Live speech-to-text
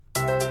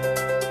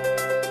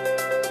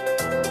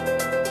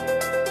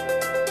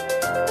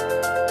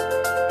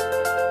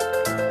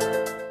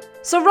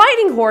So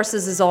riding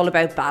horses is all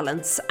about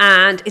balance,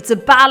 and it's a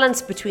balance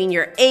between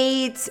your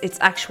aids, it's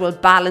actual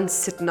balance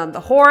sitting on the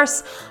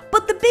horse.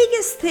 But the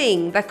biggest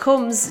thing that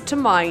comes to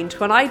mind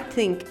when I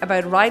think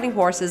about riding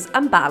horses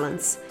and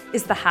balance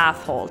is the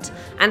half halt,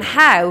 and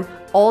how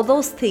all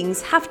those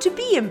things have to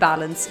be in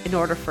balance in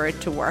order for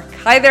it to work.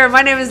 Hi there,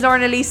 my name is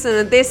Lorna Leeson,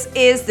 and this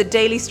is the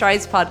Daily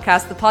Strides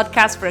podcast, the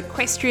podcast for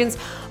equestrians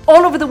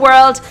all over the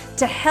world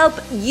to help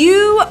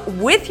you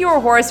with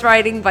your horse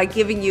riding by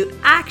giving you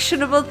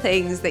actionable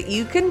things that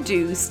you can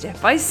do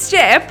step by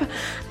step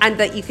and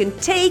that you can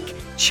take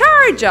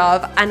charge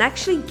of and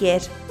actually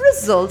get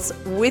results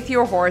with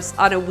your horse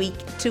on a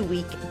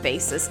week-to-week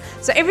basis.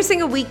 So every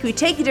single week we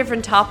take a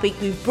different topic,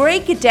 we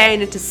break it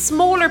down into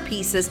smaller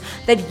pieces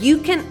that you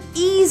can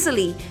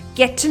easily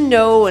get to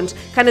know and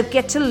kind of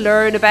get to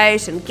learn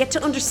about and get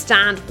to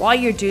understand why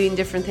you're doing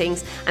different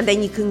things. And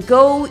then you can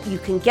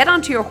get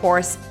onto your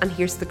horse, and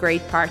here's the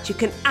great part, you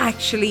can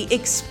actually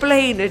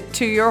explain it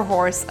to your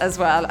horse as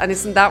well. And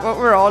isn't that what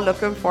we're all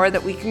looking for,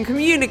 that we can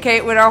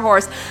communicate with our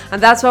horse?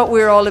 And that's what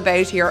we're all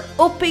about here,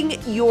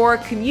 upping your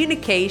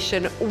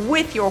communication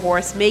with your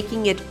horse,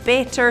 making it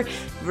better,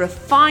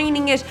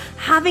 refining it,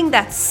 having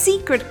that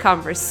secret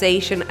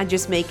conversation and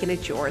just making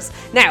it yours.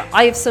 Now,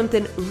 I have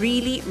something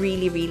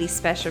really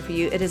special for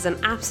you. It is an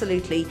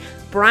absolutely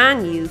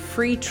brand new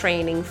free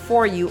training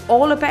for you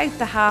all about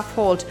the half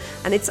halt,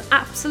 and it's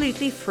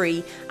absolutely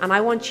free. And I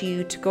want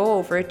you to go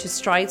over to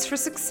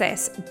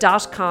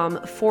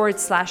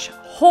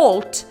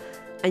stridesforsuccess.com/halt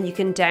and you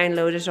can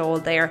download it all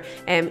there.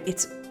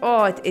 It's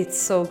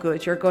so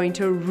good. You're going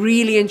to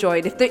really enjoy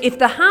it. If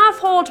the half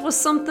halt was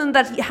something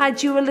that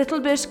had you a little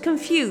bit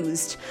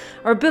confused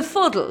or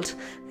befuddled,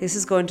 this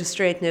is going to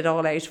straighten it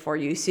all out for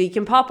you. So you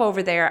can pop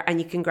over there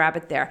and you can grab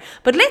it there.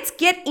 But let's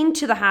get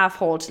into the half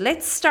halt.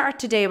 Let's start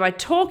today by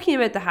talking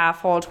about the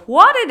half halt,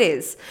 what it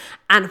is,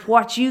 and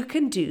what you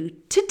can do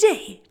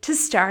today to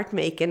start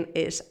making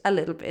it a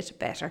little bit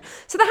better.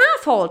 So the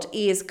half halt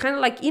is kind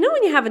of like, you know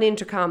when you have an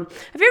intercom.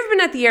 Have you ever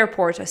been at the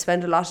airport? I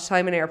spend a lot of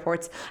time in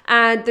airports,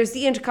 and there's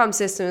the intercom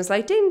system. It's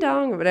like ding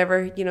dong or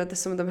whatever. You know,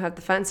 some of them have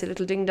the fancy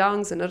little ding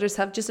dongs and others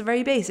have just a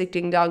very basic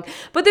ding dong.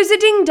 But there's a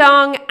ding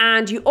dong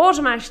and you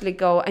automatically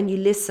go and you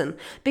listen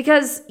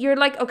because you're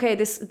like, okay,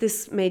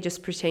 this may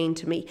just pertain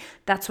to me.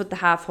 That's what the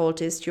half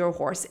halt is to your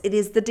horse. It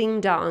is the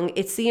ding dong.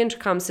 It's the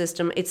intercom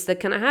system. It's the,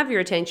 can I have your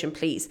attention,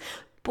 please?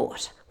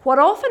 But what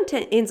often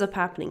ends up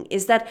happening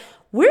is that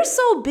we're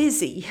so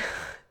busy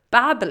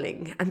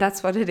babbling, and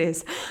that's what it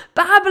is,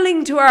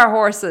 babbling to our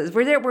horses.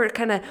 We're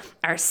kind of,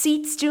 our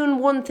seat's doing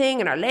one thing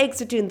and our legs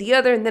are doing the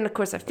other, and then of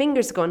course our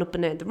fingers are going up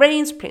and down the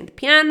reins, playing the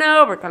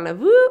piano, we're kind of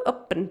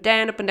up and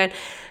down,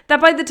 that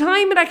by the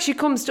time it actually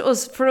comes to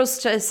us, for us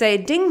to say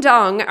ding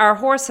dong, our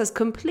horse has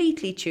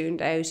completely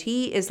tuned out.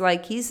 He is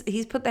like, he's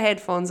put the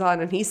headphones on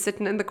and he's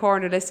sitting in the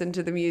corner listening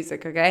to the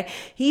music, okay?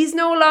 He's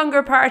no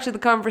longer part of the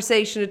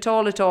conversation at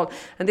all.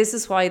 And this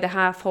is why the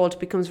half halt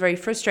becomes very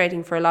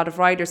frustrating for a lot of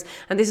riders,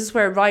 and this is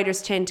where riders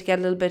tend to get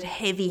a little bit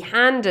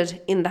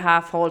heavy-handed in the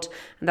half halt,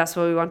 and that's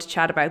what we want to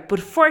chat about.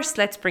 But first,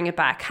 let's bring it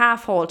back.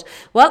 Half halt.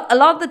 Well, a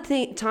lot of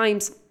the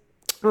times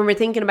when we're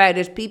thinking about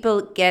it, people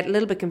get a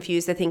little bit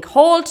confused. They think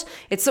halt,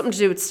 it's something to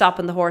do with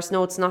stopping the horse.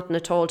 No, it's nothing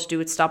at all to do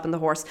with stopping the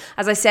horse.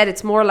 As I said,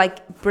 it's more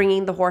like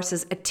bringing the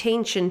horse's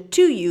attention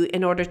to you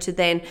in order to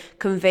then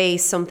convey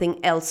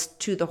something else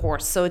to the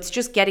horse. So it's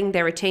just getting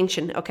their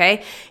attention,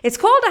 okay? It's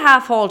called a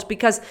half halt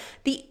because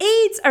the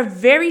aids are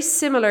very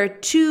similar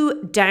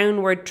to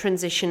downward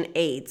transition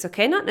aids,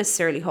 okay? Not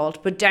necessarily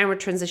halt, but downward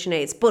transition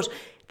aids. But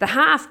the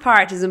half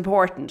part is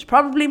important,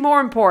 probably more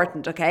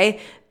important, okay?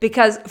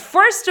 Because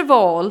first of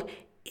all,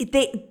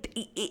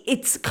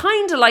 it's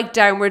kind of like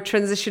downward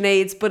transition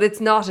aids, but it's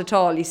not at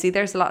all. You see,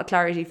 there's a lot of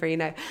clarity for you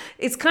now.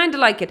 It's kind of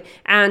like it.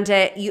 And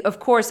you, of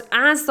course,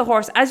 as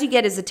you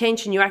get his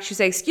attention, you actually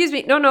say, excuse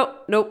me, no,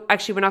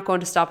 actually, we're not going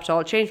to stop at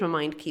all. Change my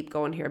mind. Keep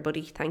going here,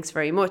 buddy. Thanks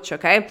very much,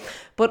 okay?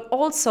 But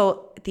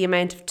also the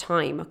amount of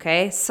time,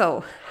 okay?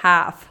 So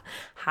half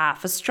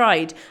a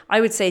stride. I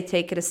would say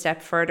take it a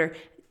step further.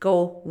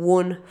 Go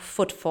 1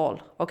 footfall,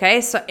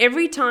 okay? So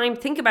every time,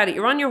 think about it,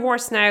 you're on your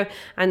horse now,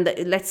 and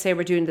let's say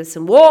we're doing this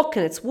in walk,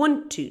 and it's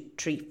 1, 2,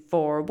 3,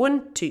 4,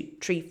 1, 2,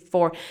 3,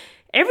 4.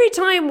 Every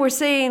time we're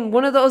saying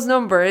one of those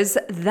numbers,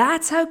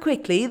 that's how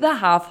quickly the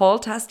half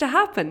halt has to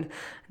happen.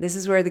 This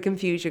is where the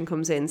confusion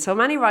comes in. So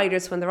many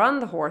riders, when they're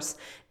on the horse,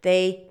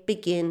 they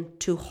begin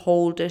to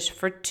hold it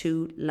for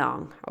too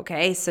long,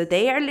 okay? So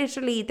they're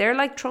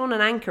like throwing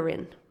an anchor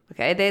in,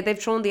 okay? They've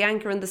thrown the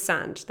anchor in the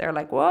sand. They're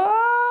like,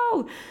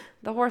 whoa!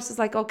 The horse is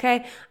like,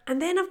 okay.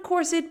 And then, of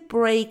course, it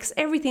breaks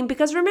everything.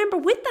 Because remember,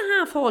 with the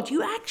half halt,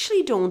 you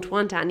actually don't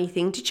want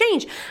anything to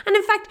change. And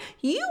in fact,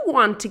 you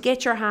want to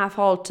get your half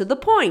halt to the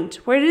point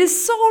where it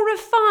is so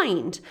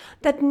refined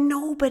that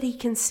nobody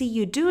can see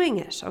you doing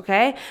it,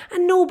 okay?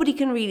 And nobody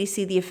can really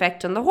see the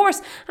effect on the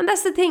horse. And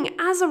that's the thing.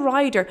 As a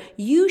rider,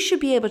 you should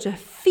be able to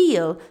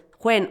feel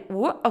when,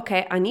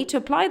 okay, I need to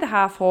apply the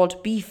half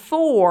halt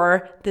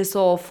before this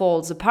all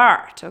falls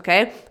apart,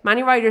 okay?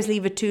 Many riders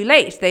leave it too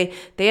late. They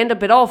end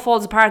up, it all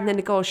falls apart and then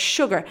it goes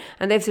sugar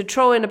and they have to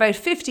throw in about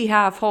 50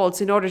 half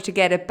halts in order to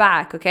get it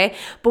back, okay?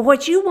 But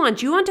what you want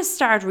to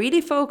start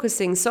really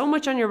focusing so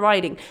much on your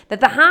riding that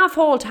the half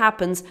halt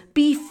happens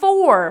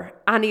before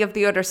any of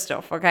the other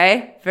stuff,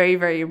 okay? Very,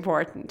 very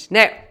important.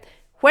 Now,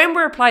 when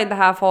we're applying the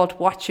half halt,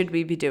 what should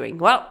we be doing?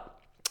 Well,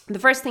 the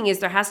first thing is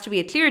there has to be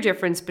a clear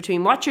difference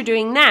between what you're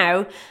doing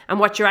now and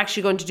what you're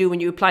actually going to do when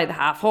you apply the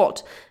half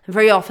halt. And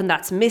very often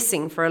that's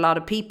missing for a lot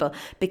of people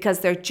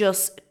because they're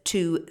just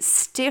too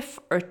stiff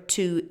or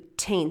too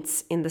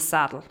tense in the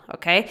saddle,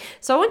 okay?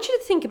 So I want you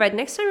to think about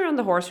next time you're on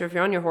the horse, or if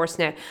you're on your horse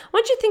now, I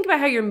want you to think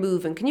about how you're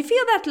moving. Can you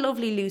feel that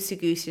lovely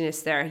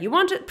loosey-goosiness there? You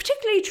want it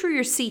particularly through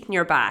your seat and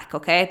your back,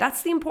 okay?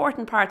 That's the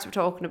important parts we're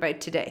talking about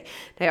today.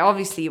 Now,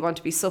 obviously, you want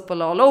to be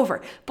supple all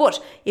over,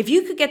 but if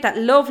you could get that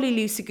lovely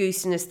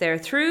loosey-goosiness there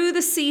through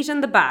the seat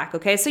and the back,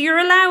 okay? So you're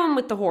allowing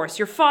with the horse,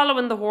 you're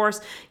following the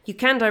horse. You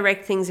can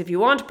direct things if you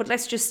want, but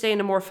let's just stay in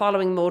a more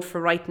following mode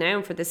for right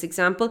now for this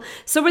example.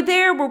 So we're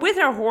there, we're with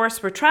our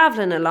horse, we're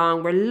traveling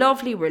along, we're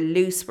lovely, we're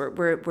loose,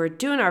 we're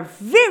doing our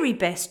very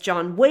best,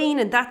 John Wayne,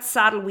 in that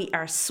saddle. We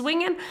are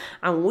swinging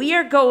and we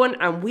are going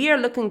and we are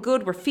looking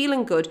good, we're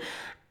feeling good.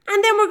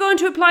 And then we're going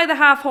to apply the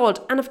half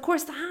halt. And of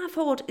course, the half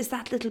halt is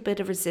that little bit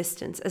of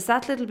resistance, is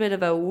that little bit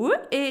of a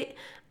whoop-eh.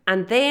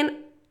 And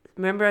then,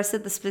 remember I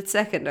said the split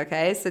second,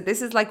 okay? So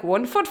this is like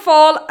 1 foot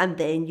fall and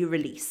then you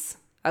release.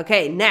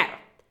 Okay, now,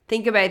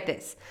 think about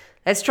this.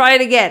 Let's try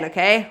it again,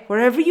 okay?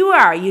 Wherever you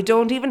are, you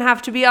don't even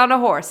have to be on a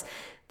horse.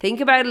 Think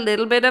about a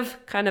little bit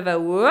of kind of a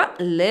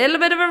little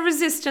bit of a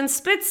resistance,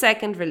 split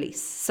second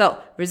release.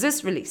 So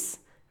resist, release,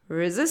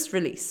 resist,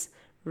 release,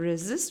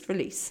 resist,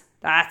 release.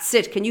 That's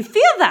it. Can you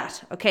feel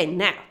that? Okay,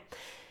 now,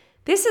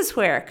 this is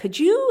where, could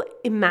you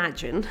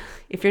imagine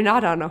if you're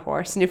not on a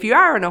horse, and if you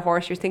are on a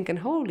horse, you're thinking,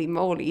 holy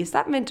moly, is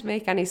that meant to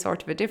make any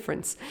sort of a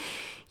difference?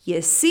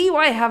 You see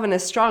why having a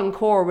strong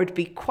core would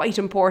be quite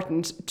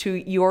important to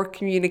your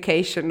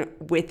communication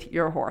with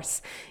your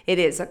horse. It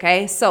is,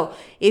 okay? So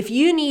if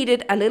you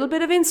needed a little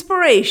bit of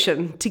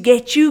inspiration to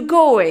get you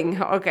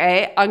going,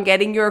 okay, on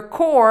getting your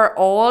core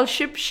all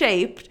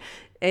ship-shaped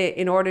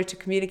in order to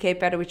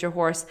communicate better with your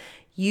horse,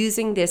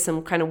 using this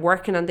and kind of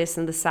working on this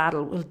in the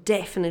saddle will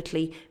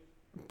definitely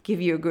give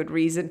you a good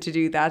reason to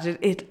do that.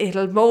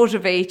 It'll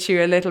motivate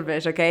you a little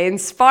bit, okay?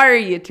 Inspire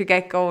you to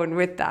get going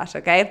with that,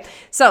 okay?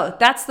 So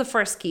that's the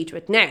first key to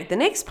it. Now, the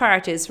next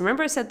part is,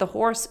 remember I said the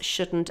horse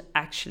shouldn't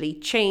actually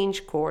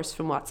change course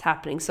from what's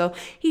happening. So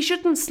he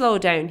shouldn't slow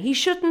down. He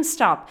shouldn't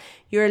stop.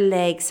 Your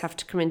legs have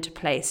to come into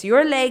play. So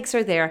your legs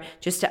are there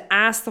just to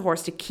ask the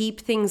horse to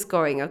keep things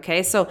going,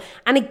 okay? So,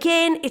 and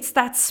again, it's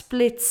that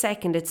split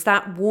second. It's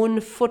that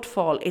 1 foot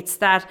fall. It's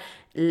that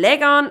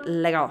leg on,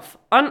 leg off,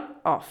 on,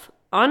 off,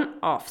 on,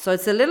 off. So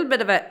it's a little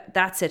bit of a,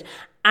 that's it.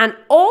 And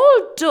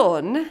all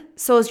done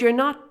so as you're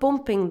not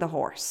bumping the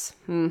horse.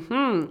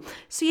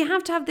 So you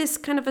have to have this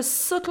kind of a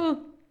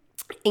subtle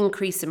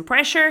increase in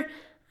pressure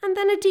and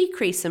then a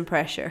decrease in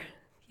pressure.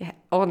 Yeah,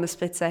 on the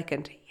split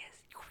second.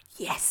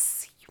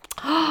 Yes.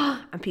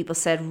 And people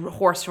said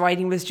horse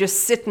riding was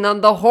just sitting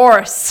on the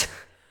horse.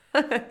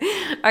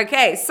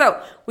 Okay,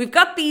 so we've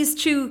got these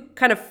two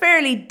kind of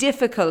fairly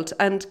difficult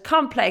and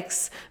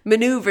complex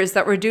maneuvers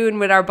that we're doing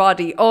with our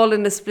body all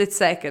in a split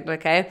second,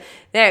 okay?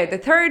 Now, the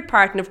third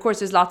part, and of course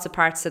there's lots of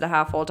parts to the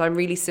half halt. I'm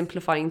really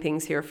simplifying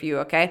things here for you,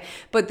 okay?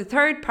 But the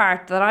third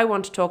part that I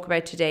want to talk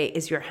about today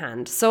is your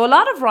hand. So a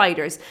lot of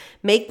riders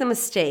make the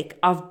mistake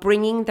of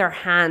bringing their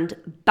hand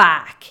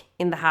back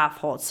in the half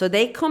halt. So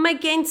they come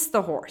against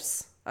the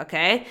horse,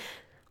 okay?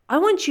 I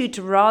want you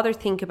to rather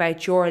think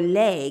about your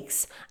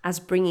legs as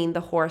bringing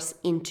the horse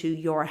into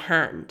your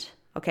hand.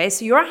 Okay,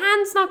 so your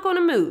hand's not going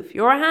to move.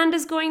 Your hand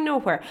is going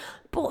nowhere.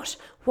 But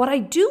what I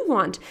do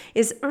want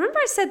is, remember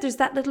I said there's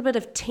that little bit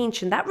of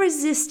tension, that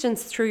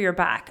resistance through your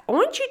back. I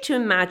want you to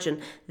imagine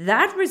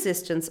that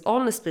resistance,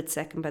 all in a split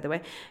second, by the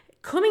way,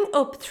 coming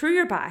up through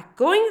your back,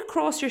 going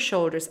across your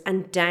shoulders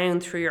and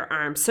down through your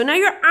arms. So now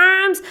your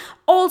arms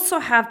also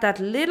have that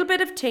little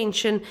bit of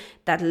tension,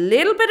 that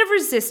little bit of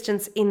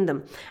resistance in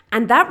them.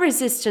 And that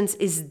resistance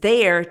is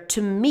there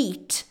to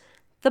meet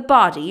the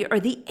body or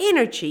the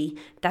energy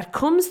that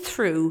comes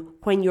through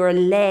when your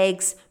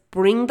legs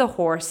bring the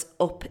horse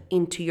up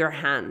into your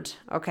hand,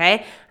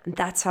 okay? And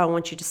that's how I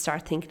want you to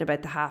start thinking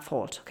about the half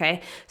halt, okay?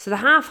 So the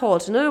half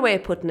halt, another way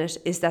of putting it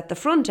is that the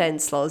front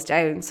end slows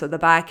down so the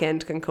back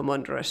end can come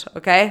under it,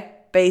 okay?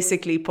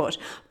 Basically put.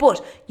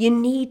 But you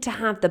need to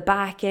have the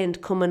back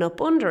end coming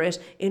up under it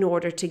in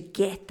order to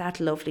get that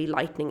lovely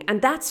lightening.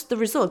 And that's the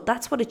result.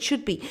 That's what it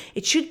should be.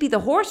 It should be the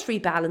horse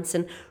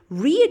rebalancing,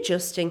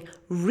 readjusting,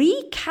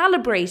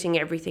 recalibrating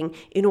everything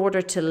in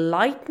order to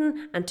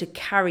lighten and to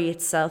carry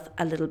itself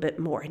a little bit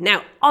more.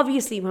 Now,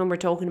 obviously, when we're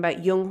talking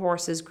about young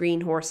horses,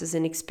 green horses,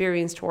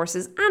 inexperienced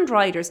horses and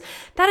riders,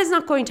 that is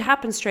not going to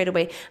happen straight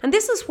away. And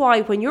this is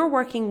why when you're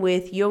working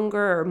with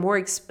younger or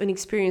more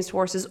inexperienced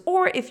horses,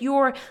 or if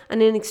you're an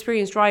an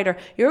inexperienced rider,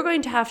 you're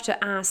going to have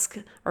to ask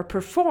or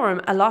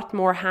perform a lot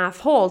more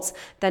half halts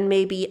than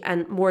maybe a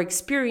more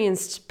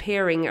experienced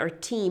pairing or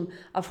team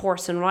of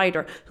horse and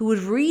rider who would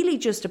really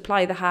just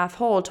apply the half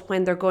halt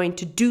when they're going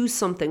to do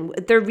something.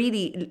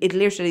 It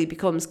literally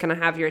becomes, can I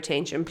have your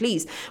attention,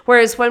 please?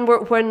 Whereas when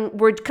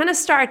we're kind of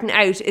starting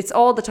out, it's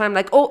all the time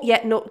like, oh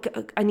yeah, no,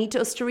 I need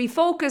us to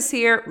refocus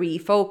here,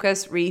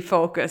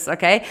 refocus,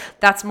 okay?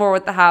 That's more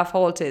what the half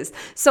halt is.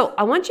 So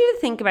I want you to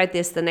think about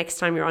this the next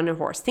time you're on a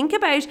horse. Think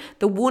about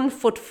the 1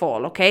 foot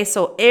fall, okay?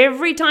 So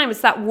every time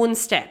it's that one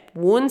step.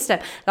 A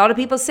lot of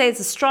people say it's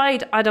a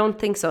stride. I don't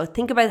think so.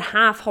 Think about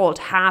half halt,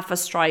 half a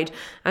stride.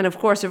 And of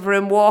course, if we're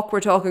in walk, we're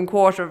talking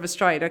quarter of a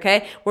stride,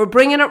 okay? We're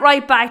bringing it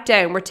right back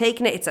down. We're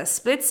taking it. It's a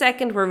split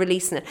second. We're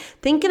releasing it.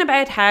 Thinking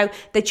about how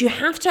that you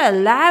have to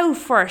allow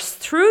first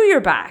through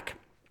your back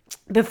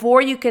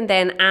before you can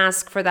then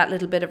ask for that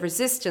little bit of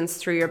resistance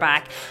through your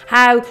back,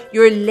 how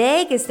your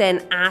leg is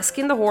then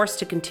asking the horse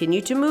to continue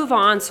to move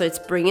on. So it's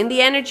bringing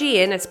the energy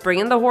in, it's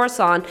bringing the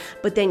horse on,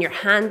 but then your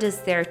hand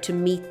is there to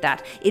meet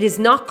that. It is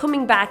not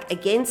coming back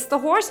against the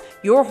horse.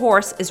 Your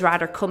horse is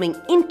rather coming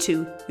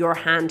into your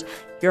hand.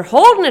 You're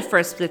holding it for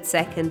a split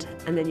second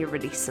and then you're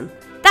releasing.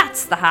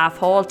 That's the half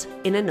halt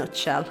in a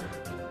nutshell.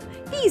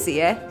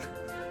 Easy, eh?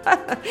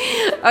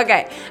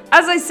 Okay,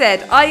 as I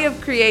said, I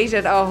have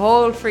created a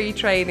whole free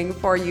training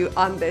for you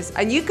on this,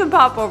 and you can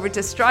pop over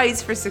to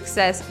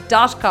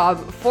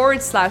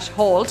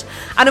stridesforsuccess.com/halt,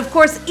 and of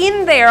course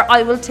in there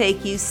I will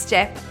take you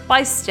step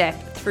by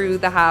step through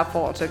the half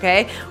halt,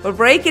 okay? We'll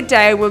break it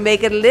down, we'll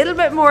make it a little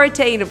bit more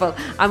attainable,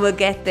 and we'll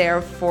get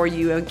there for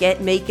you and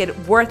make it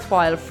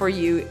worthwhile for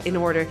you in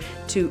order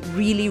to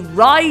really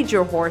ride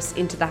your horse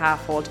into the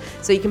half halt.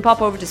 So you can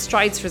pop over to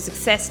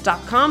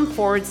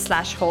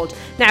stridesforsuccess.com/halt.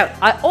 Now,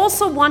 I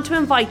also want to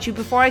invite you,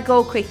 before I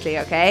go quickly,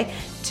 okay,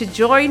 to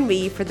join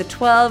me for the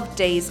 12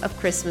 Days of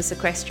Christmas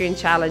Equestrian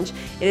Challenge.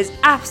 It is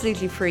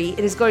absolutely free.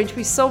 It is going to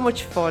be so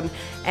much fun,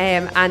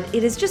 and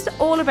it is just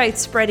all about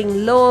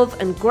spreading love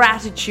and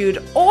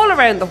gratitude all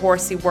around the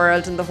horsey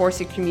world and the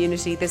horsey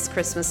community this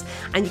Christmas.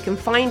 And you can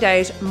find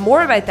out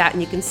more about that,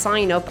 and you can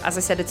sign up, as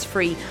I said, it's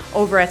free,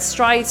 over at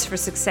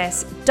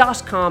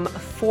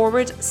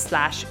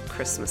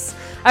stridesforsuccess.com/Christmas.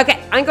 Okay,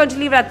 I'm going to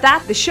leave it at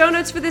that. The show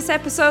notes for this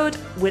episode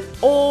with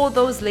all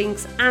those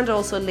links and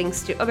also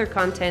links to other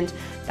content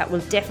that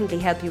will definitely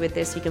help you with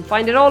this. You can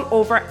find it all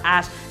over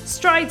at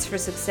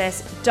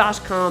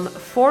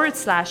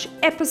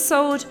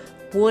stridesforsuccess.com/episode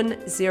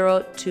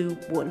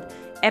 1021.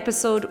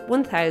 Episode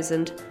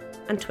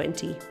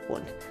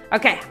 1021.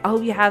 Okay, I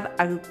hope you have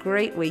a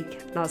great week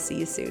and I'll see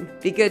you soon.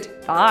 Be good.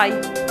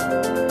 Bye.